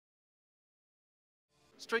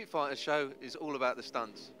Streetfighter Show is all about the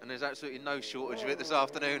stunts, and there's absolutely no shortage of it this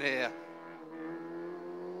afternoon here.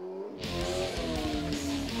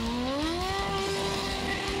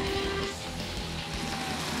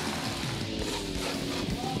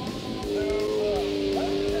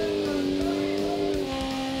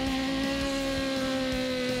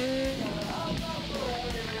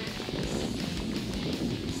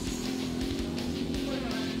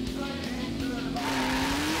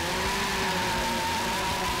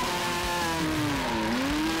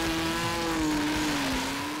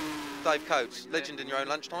 Dave Coates, legend in your own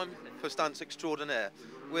lunchtime for stunts extraordinaire.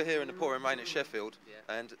 We're here in the pouring rain at Sheffield,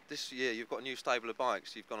 and this year you've got a new stable of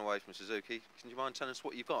bikes. You've gone away from Suzuki. Can you mind telling us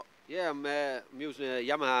what you've got? Yeah, I'm using a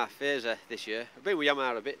Yamaha Phaser this year. I've been with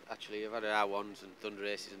Yamaha a bit actually. I've had R1s and Thunder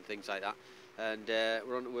Races and things like that, and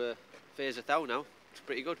we're on to a Phaser 1000 now. It's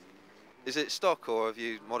pretty good. Is it stock or have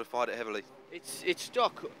you modified it heavily? It's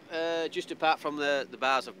stock, just apart from the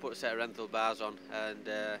bars. I've put a set of Renthal bars on and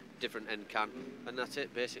different end can, and that's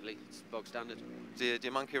it basically. It's bog standard. Do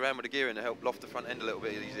you monkey around with the gearing to help loft the front end a little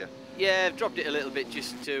bit easier? Yeah, I've dropped it a little bit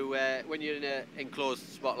just to, when you're in an enclosed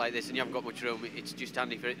spot like this and you haven't got much room, it's just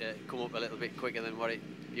handy for it to come up a little bit quicker than what it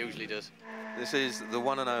usually does. This is the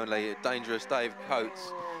one and only dangerous Dave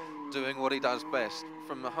Coates, doing what he does best.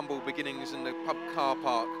 From the humble beginnings in the pub car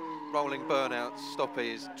park, rolling burnouts,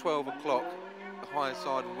 stoppies, 12 o'clock, high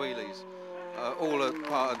side wheelies, all a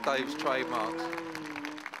part of Dave's trademarks.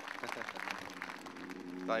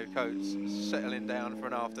 Dave Coates settling down for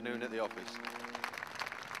an afternoon at the office.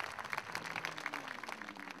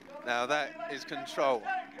 Now that is control,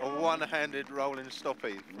 a one-handed rolling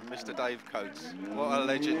stoppie from Mr. Dave Coates. What a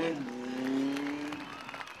legend.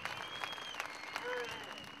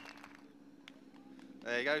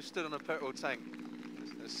 There you go, stood on a petrol tank,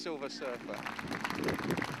 a Silver Surfer.